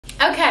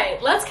Okay,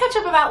 let's catch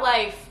up about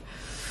life.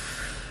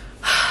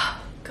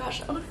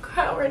 Gosh, I'm gonna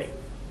cry already.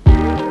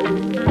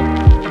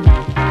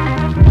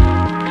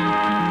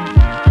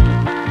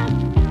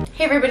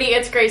 Hey everybody,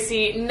 it's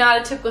Gracie.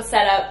 Not a typical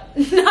setup,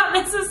 not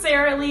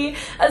necessarily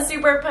a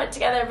super put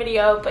together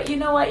video, but you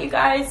know what, you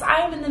guys?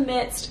 I am in the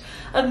midst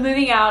of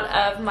moving out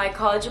of my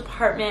college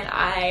apartment.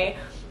 I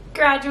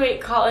graduate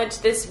college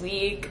this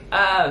week.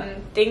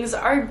 Things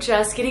are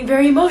just getting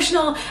very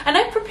emotional, and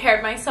I've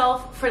prepared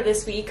myself for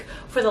this week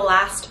for the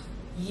last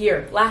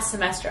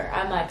semester.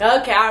 I'm like,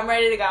 okay, I'm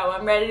ready to go.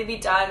 I'm ready to be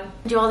done.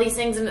 Do all these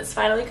things, and it's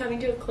finally coming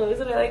to a close,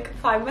 and I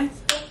find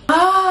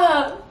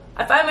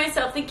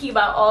myself thinking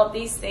about all of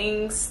these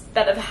things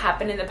that have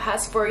happened in the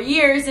past 4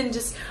 years, and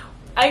just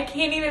I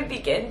can't even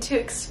begin to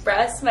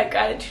express my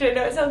gratitude. I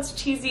know it sounds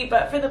cheesy,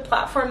 but for the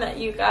platform that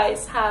you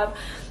guys have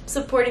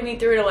supporting me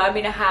through and allowed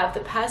me to have the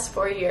past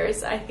 4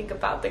 years, I think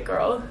about the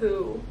girl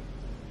who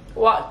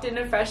walked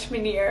into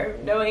freshman year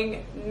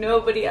knowing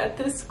nobody at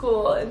this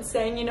school and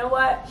saying, you know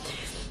what,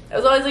 I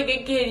was always like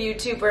a kid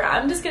YouTuber,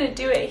 I'm just gonna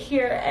do it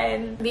here,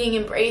 and being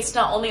embraced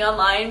not only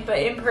online but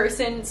in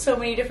person, so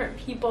many different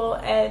people.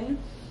 And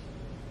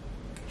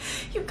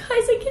you guys,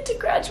 I get to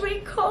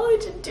graduate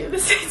college and do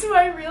this as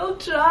my real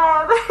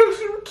job. Are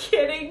you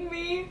kidding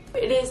me?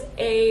 It is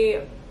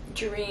a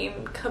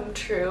dream come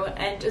true,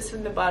 and just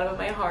from the bottom of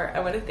my heart,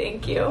 I want to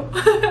thank you.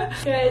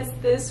 Guys,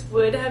 this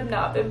would have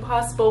not been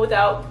possible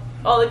without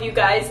all of you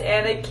guys,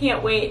 and I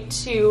can't wait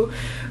to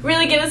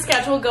really get a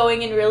schedule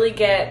going and really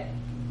get,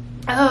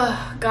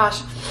 oh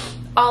gosh,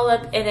 all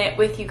up in it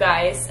with you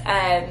guys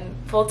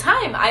full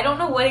time. I don't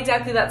know what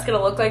exactly that's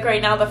gonna look like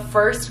right now. The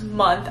first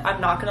month,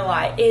 I'm not gonna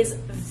lie, is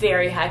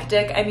very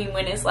hectic. I mean,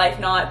 when is life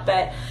not?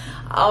 But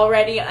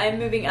already I'm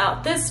moving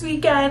out this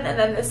weekend, and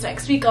then this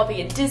next week I'll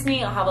be at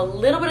Disney. I'll have a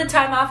little bit of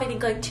time off, I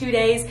think like 2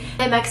 days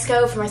in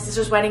Mexico for my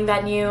sister's wedding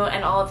venue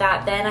and all of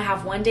that. Then I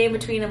have 1 day in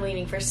between. I'm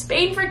leaving for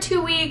Spain for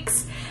 2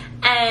 weeks.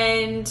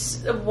 And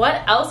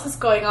what else is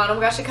going on? Oh my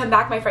gosh, I come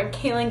back, my friend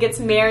Kaylin gets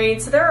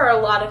married. So there are a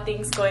lot of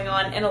things going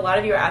on, and a lot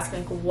of you are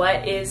asking, like,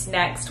 what is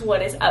next?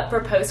 What is up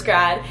for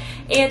post-grad?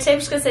 And today I'm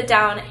just gonna sit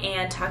down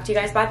and talk to you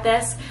guys about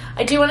this.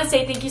 I do wanna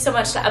say thank you so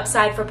much to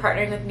Upside for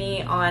partnering with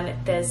me on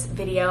this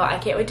video. I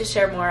can't wait to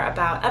share more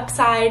about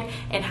Upside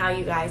and how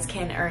you guys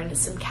can earn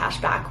some cash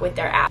back with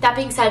their app. That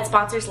being said,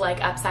 sponsors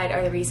like Upside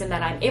are the reason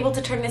that I'm able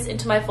to turn this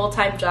into my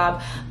full-time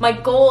job. My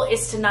goal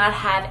is to not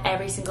have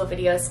every single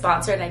video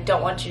sponsored, and I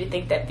don't want you to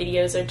think that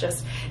videos are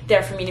just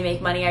there for me to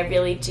make money. I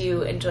really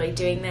do enjoy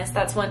doing this.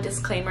 That's one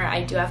disclaimer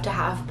I do have to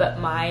have, but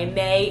my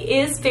May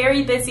is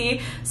very busy,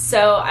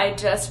 so I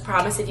just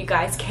promise if you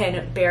guys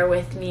can bear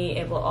with me,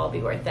 it will all be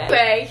worth it.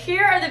 Anyway,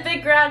 here are the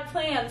big grad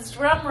plans.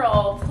 Drum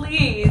roll,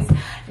 please.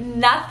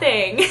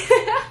 Nothing.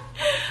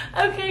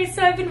 Okay,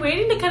 so I've been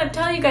waiting to kind of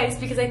tell you guys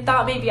because I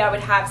thought maybe I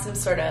would have some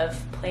sort of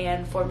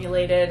plan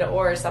formulated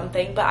or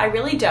something, but I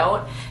really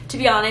don't. To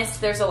be honest,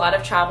 there's a lot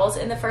of travels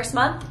in the first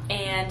month,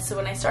 and so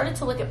when I started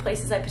to look at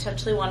places I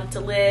potentially wanted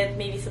to live,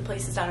 maybe some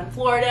places down in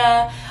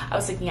Florida, I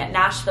was looking at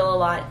Nashville a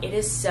lot. It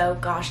is so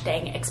gosh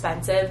dang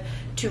expensive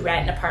to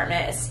rent an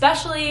apartment,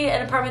 especially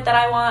an apartment that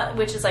I want,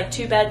 which is like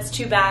 2 beds,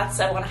 2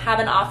 baths. I want to have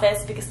an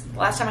office because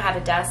last time I had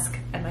a desk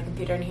and my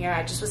computer in here,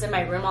 I just was in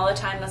my room all the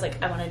time, and I was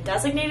like, I want a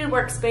designated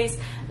workspace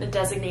and a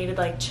designated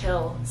like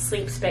chill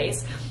sleep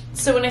space.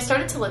 So when I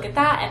started to look at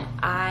that and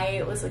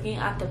I was looking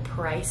at the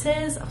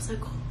prices, I was like,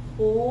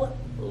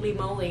 holy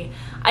moly,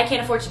 I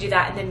can't afford to do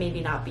that and then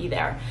maybe not be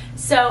there.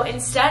 So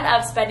instead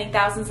of spending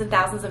thousands and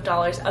thousands of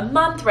dollars a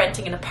month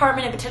renting an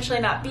apartment and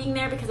potentially not being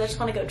there because I just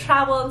want to go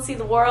travel and see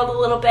the world a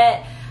little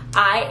bit,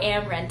 I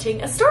am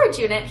renting a storage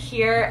unit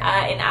here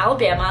in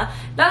Alabama,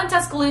 not in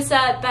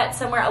Tuscaloosa, but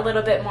somewhere a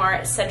little bit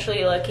more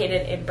centrally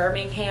located in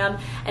Birmingham.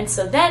 And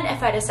so then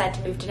if I decide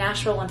to move to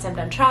Nashville once I'm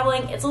done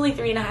traveling, it's only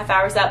 3.5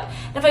 hours up.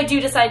 And if I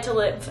do decide to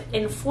live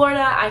in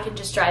Florida, I can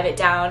just drive it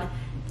down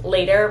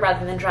later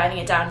rather than driving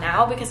it down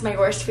now, because my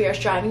worst fear is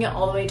driving it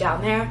all the way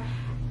down there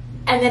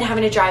and then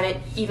having to drive it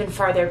even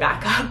farther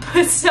back up.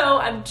 So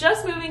I'm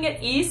just moving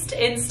it east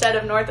instead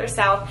of north or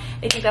south.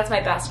 I think that's my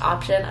best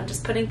option. I'm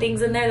just putting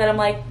things in there that I'm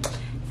like,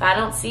 if I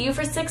don't see you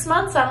for 6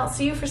 months, I don't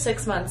see you for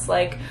 6 months.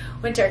 Like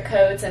winter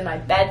coats, and my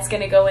bed's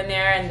gonna go in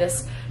there, and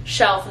this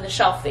shelf and the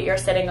shelf that you're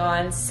sitting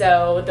on.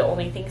 So the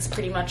only things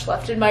pretty much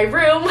left in my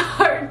room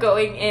are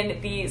going in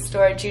the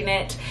storage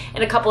unit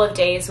in a couple of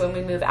days when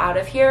we move out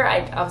of here.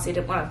 I obviously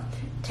didn't want to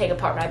take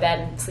apart my bed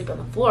and sleep on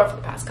the floor for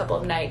the past couple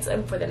of nights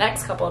and for the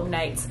next couple of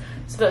nights.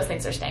 So those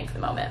things are staying for the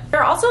moment. There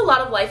are also a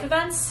lot of life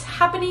events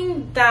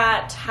happening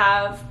that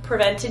have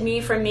prevented me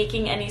from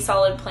making any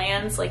solid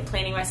plans, like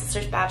planning my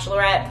sister's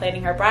bachelorette,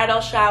 planning her bridal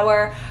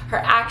shower,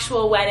 her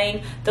actual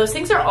wedding. Those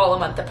things are all a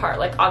month apart,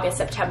 like August,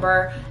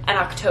 September, and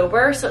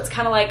October. So it's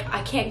kind of like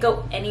I can't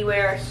go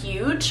anywhere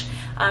huge.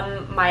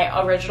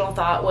 My original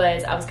thought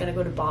was I was gonna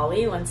go to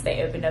Bali once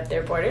they opened up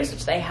their borders,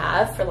 which they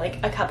have, for like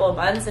a couple of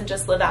months, and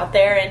just live out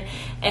there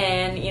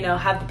and you know,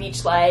 have the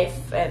beach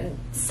life and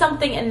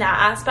something in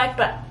that aspect.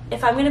 But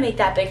if I'm gonna make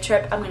that big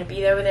trip, I'm gonna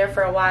be over there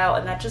for a while,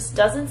 and that just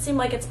doesn't seem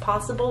like it's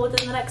possible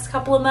within the next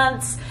couple of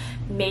months.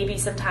 maybe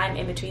sometime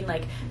in between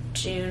like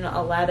June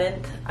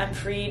 11th. I'm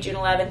free June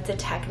 11th to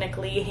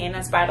technically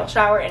Hannah's bridal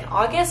shower in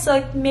August, so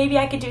like maybe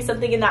I could do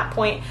something in that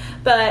point,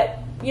 but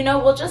you know,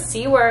 we'll just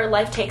see where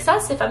life takes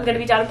us. If I'm gonna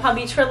be down in Palm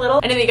Beach for a little,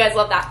 I know you guys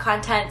love that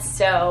content,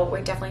 so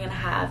we're definitely gonna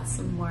have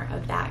some more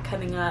of that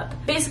coming up.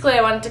 Basically,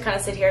 I wanted to kind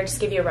of sit here and just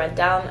give you a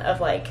rundown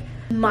of like,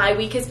 my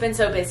week has been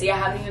so busy. I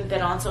haven't even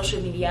been on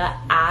social media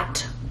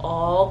at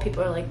all.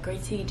 People are like,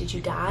 Gracie, did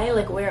you die?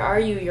 Like, where are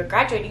you? You're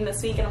graduating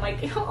this week. And I'm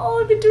like,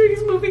 all I've been doing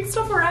is moving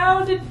stuff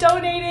around and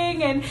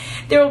donating, and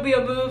there will be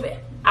a move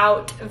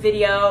out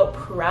video,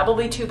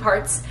 probably 2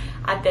 parts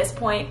at this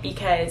point,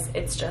 because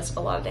it's just a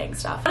lot of dang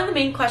stuff. One of the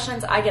main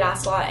questions I get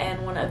asked a lot,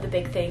 and one of the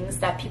big things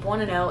that people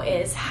want to know,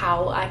 is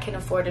how I can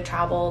afford to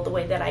travel the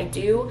way that I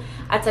do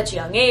at such a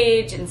young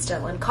age and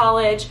still in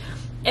college.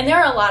 And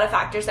there are a lot of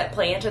factors that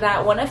play into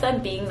that. One of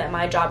them being that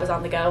my job is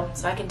on the go,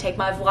 so I can take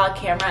my vlog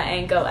camera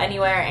and go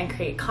anywhere and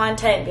create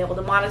content and be able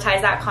to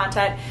monetize that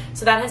content.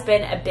 So that has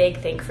been a big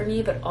thing for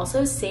me, but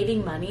also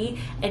saving money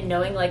and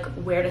knowing like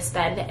where to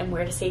spend and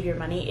where to save your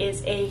money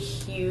is a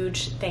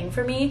huge thing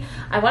for me.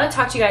 I want to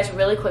talk to you guys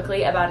really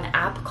quickly about an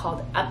app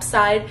called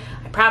Upside.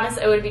 I promise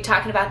I would be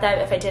talking about them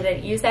if I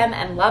didn't use them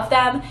and love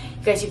them.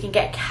 You guys, you can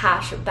get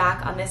cash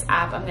back on this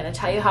app. I'm going to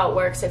tell you how it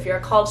works. If you're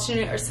a college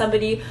student or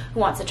somebody who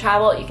wants to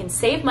travel, you can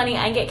save money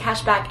and get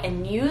cash back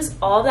and use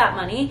all that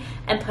money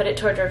and put it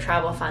towards your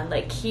travel fund.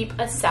 Like, keep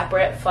a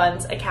separate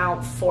funds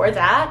account for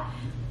that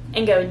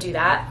and go and do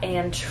that.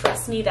 And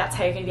trust me, that's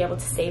how you're going to be able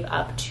to save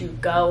up to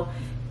go.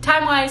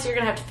 Time-wise, you're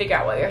going to have to figure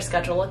out what your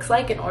schedule looks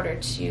like in order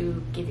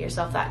to give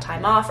yourself that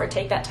time off or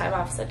take that time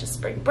off, such as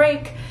spring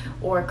break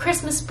or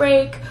Christmas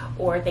break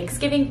or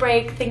Thanksgiving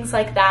break, things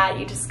like that.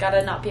 You just got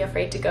to not be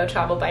afraid to go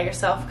travel by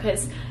yourself,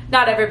 because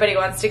not everybody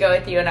wants to go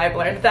with you, and I've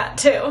learned that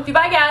too. If you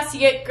buy gas,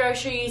 you get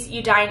groceries,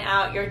 you dine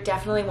out, you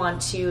definitely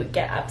want to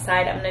get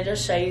Upside. I'm going to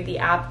just show you the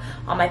app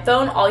on my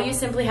phone. All you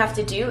simply have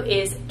to do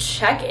is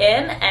check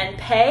in and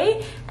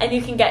pay, and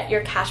you can get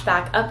your cash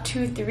back up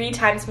to 3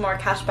 times more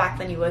cash back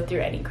than you would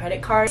through any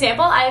credit card. For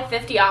example, I have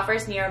 50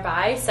 offers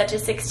nearby, such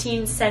as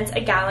 16 cents a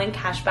gallon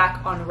cash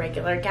back on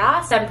regular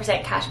gas,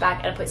 7% cash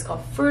back at a place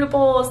called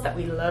Fruitables that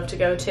we love to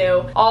go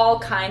to, all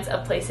kinds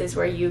of places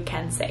where you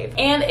can save.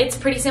 And it's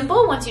pretty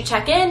simple. Once you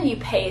check in, you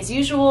pay as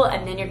usual,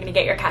 and then you're going to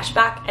get your cash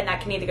back, and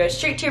that can either go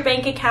straight to your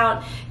bank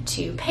account,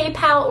 to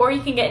PayPal, or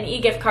you can get an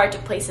e-gift card to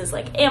places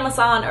like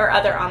Amazon or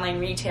other online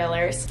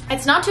retailers.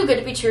 It's not too good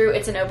to be true.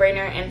 It's a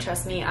no-brainer, and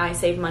trust me, I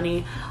save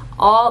money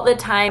all the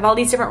time. All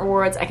these different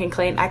rewards I can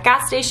claim at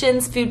gas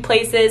stations, food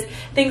places,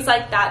 things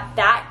like that.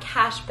 That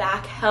cash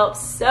back helps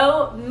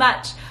so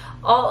much.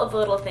 All of the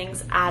little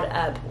things add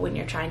up when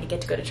you're trying to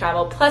go to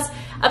travel. Plus,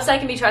 Upside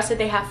can be trusted.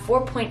 They have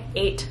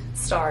 4.8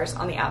 stars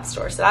on the App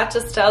Store. So that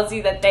just tells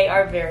you that they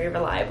are very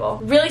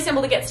reliable. Really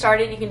simple to get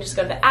started. You can just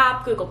go to the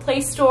app, Google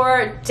Play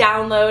Store,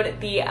 download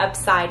the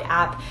Upside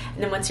app.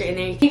 And then once you're in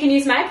there, you can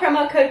use my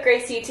promo code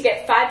Gracie to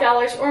get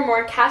 $5 or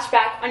more cash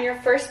back on your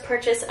first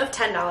purchase of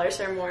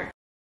 $10 or more.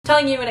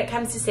 Telling you, when it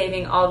comes to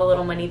saving, all the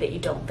little money that you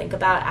don't think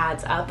about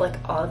adds up. Like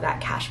all of that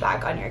cash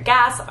back on your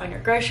gas, on your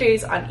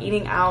groceries, on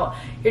eating out.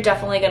 You're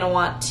definitely going to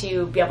want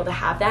to be able to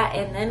have that.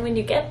 And then when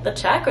you get the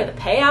check or the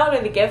payout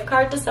or the gift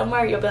card to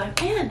somewhere, you'll be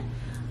like, man,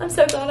 I'm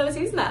so glad I was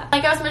using that.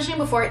 Like I was mentioning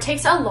before, it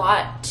takes a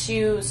lot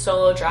to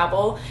solo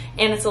travel,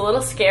 and it's a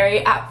little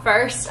scary at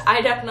first.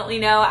 I definitely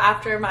know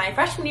after my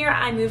freshman year,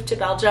 I moved to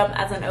Belgium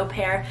as an au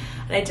pair,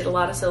 and I did a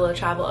lot of solo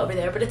travel over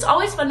there, but it's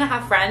always fun to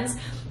have friends.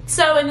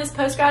 So in this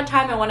post-grad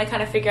time, I want to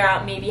kind of figure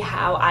out maybe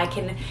how I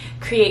can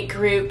create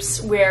groups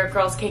where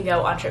girls can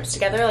go on trips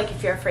together. Like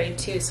if you're afraid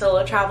to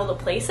solo travel to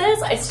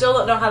places, I still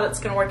don't know how that's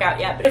going to work out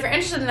yet. But if you're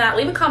interested in that,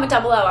 leave a comment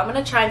down below. I'm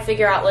going to try and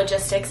figure out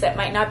logistics. That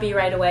might not be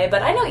right away,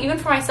 but I know even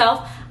for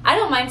myself, I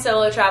don't mind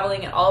solo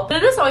traveling at all, but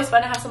it is always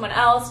fun to have someone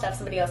else, to have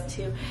somebody else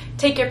to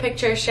take your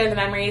pictures, share the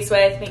memories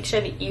with, make sure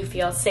that you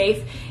feel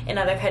safe in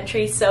other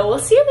countries. So we'll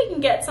see if we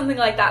can get something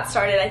like that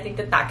started. I think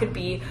that that could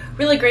be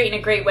really great and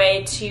a great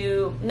way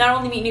to not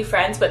only meet new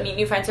friends, but meet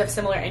new friends who have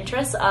similar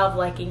interests of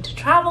liking to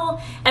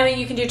travel. I mean,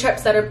 you can do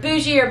trips that are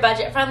bougie or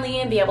budget friendly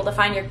and be able to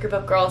find your group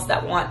of girls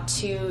that want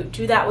to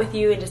do that with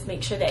you, and just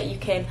make sure that you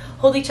can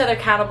hold each other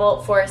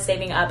accountable for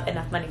saving up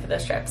enough money for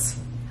those trips.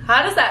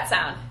 How does that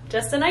sound?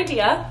 Just an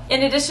idea.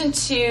 In addition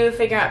to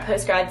figuring out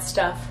post-grad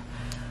stuff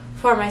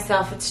for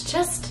myself,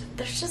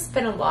 there's just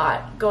been a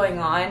lot going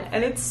on,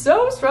 and it's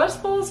so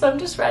stressful, so I'm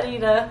just ready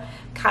to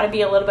kind of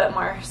be a little bit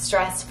more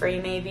stress-free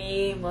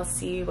maybe. We'll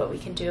see what we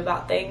can do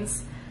about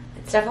things.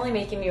 It's definitely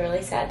making me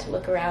really sad to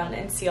look around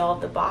and see all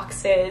of the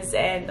boxes,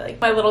 and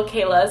like my little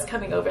Kayla is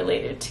coming over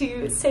later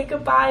to say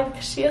goodbye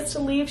because she has to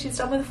leave. She's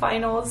done with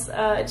finals.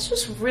 It's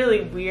just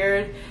really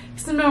weird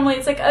because normally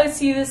it's like, oh,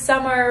 see you this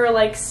summer, or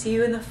like see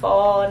you in the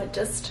fall, and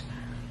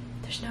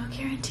there's no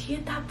guarantee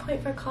at that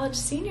point for college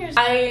seniors.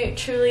 I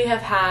truly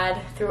have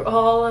had, through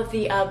all of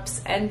the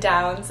ups and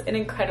downs, an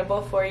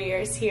incredible 4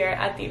 years here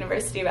at the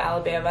University of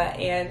Alabama,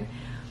 and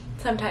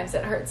sometimes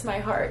it hurts my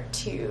heart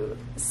to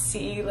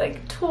see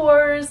like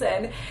tours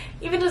and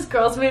even just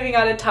girls moving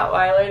out of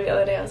Tutwiler the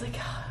other day. I was like,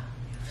 oh,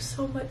 I have so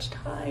so much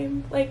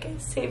time. Like,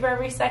 savor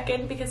every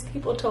second, because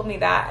people told me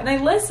that. And I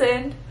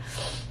listened,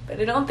 but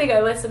I don't think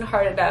I listened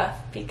hard enough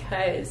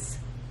because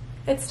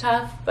it's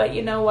tough. But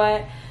you know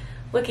what?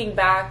 Looking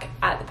back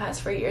at the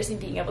past 4 years and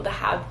being able to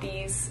have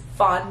these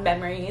fond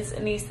memories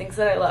and these things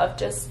that I love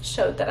just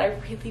showed that I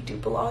really do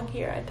belong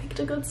here. I picked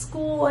a good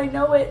school, I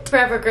know it.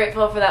 Forever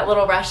grateful for that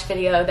little Rush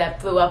video that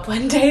blew up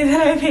one day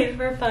that I made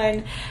for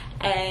fun,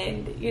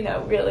 and you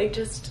know, really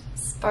just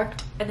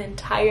sparked an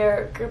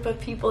entire group of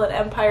people at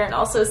Empire and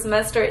also a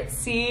semester at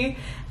Sea.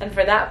 And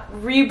for that,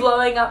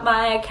 re-blowing up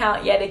my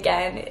account yet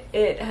again.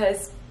 It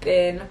has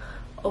been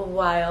a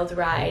wild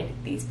ride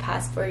these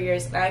past 4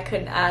 years, and I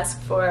couldn't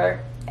ask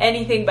for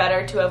anything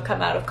better to have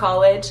come out of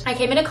college. I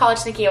came into college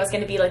thinking I was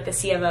going to be like the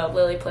CMO of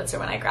Lilly Pulitzer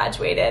when I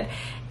graduated,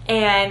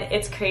 and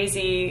it's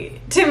crazy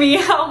to me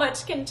how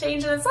much can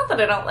change. And it's not that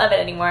I don't love it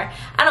anymore.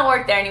 I don't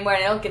work there anymore,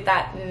 and I don't get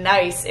that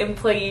nice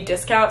employee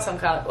discount, so I'm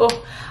kind of like,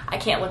 oh, I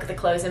can't look at the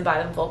clothes and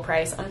buy them full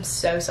price. I'm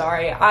so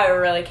sorry. I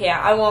really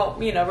can't. I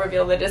won't, you know,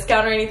 reveal the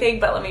discount or anything,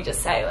 but let me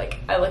just say, like,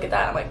 I look at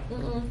that, I'm like,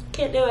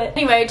 can't do it.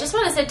 Anyway, I just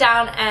want to sit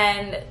down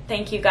and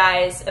thank you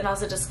guys, and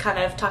also just kind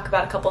of talk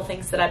about a couple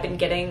things that I've been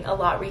getting a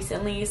lot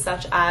recently,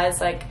 such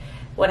as like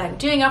what I'm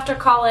doing after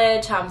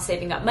college, how I'm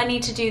saving up money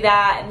to do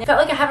that. And I felt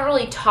like I haven't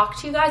really talked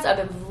to you guys. I've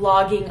been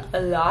vlogging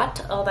a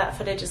lot. All that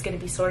footage is going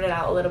to be sorted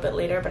out a little bit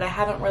later, but I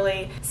haven't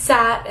really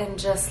sat and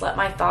just let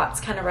my thoughts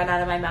kind of run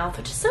out of my mouth,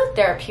 which is so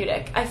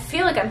therapeutic. I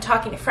feel like I'm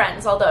talking to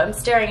friends, although I'm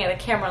staring at a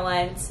camera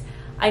lens.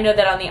 I know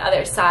that on the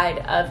other side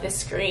of the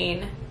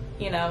screen,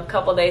 you know, a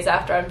couple days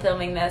after I'm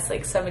filming this,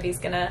 like somebody's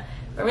gonna,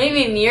 or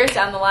maybe in years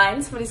down the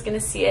line, somebody's gonna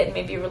see it and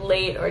maybe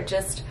relate or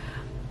just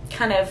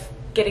kind of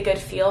get a good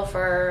feel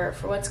for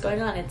what's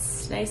going on.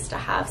 It's nice to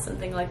have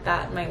something like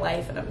that in my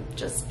life, and I'm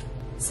just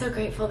so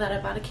grateful that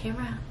I bought a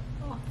camera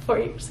 4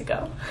 years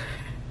ago.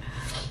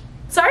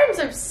 Sorry I'm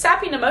so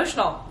sappy and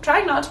emotional. I'm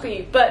trying not to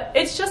be, but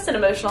it's just an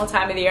emotional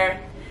time of the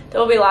year. There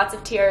will be lots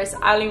of tears.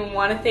 I don't even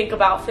want to think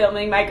about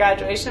filming my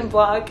graduation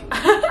vlog.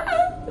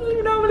 I don't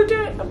even know how I'm gonna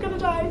do it. I'm gonna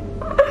die.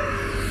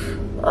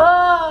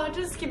 Oh,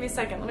 just give me a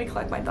second. Let me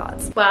collect my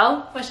thoughts.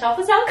 Well, my shelf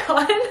is now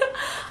gone.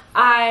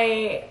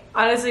 I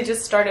honestly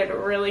just started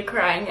really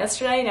crying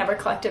yesterday. I never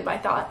collected my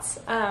thoughts.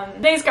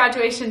 Today's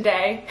graduation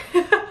day.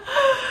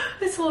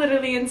 It's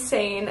literally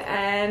insane,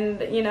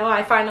 and you know,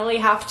 I finally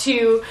have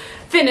to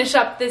finish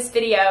up this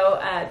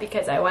video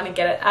because I want to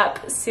get it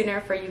up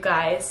sooner for you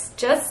guys.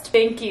 Just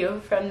thank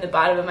you from the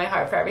bottom of my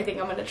heart for everything.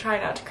 I'm going to try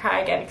not to cry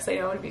again because I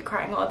know I'm going to be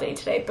crying all day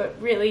today, but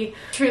really,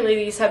 truly,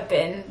 these have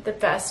been the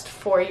best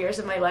 4 years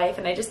of my life,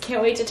 and I just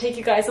can't wait to take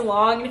you guys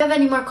along. If you have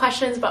any more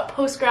questions about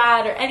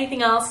post-grad or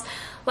anything else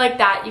like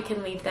that, you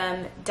can leave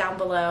them down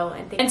below.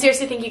 And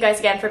seriously, thank you guys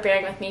again for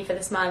bearing with me for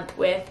this month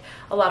with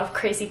a lot of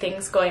crazy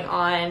things going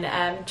on.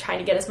 Trying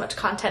to get as much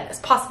content as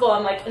possible.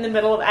 I'm like in the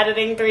middle of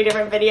editing 3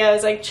 different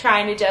videos, like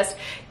trying to just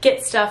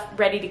get stuff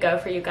ready to go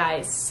for you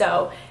guys.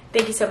 So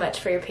thank you so much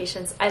for your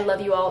patience. I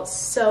love you all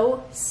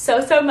so,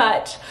 so, so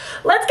much.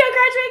 Let's go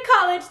graduate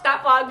college.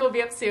 That vlog will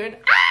be up soon.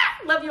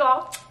 Ah! Love you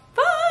all.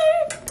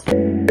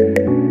 Bye.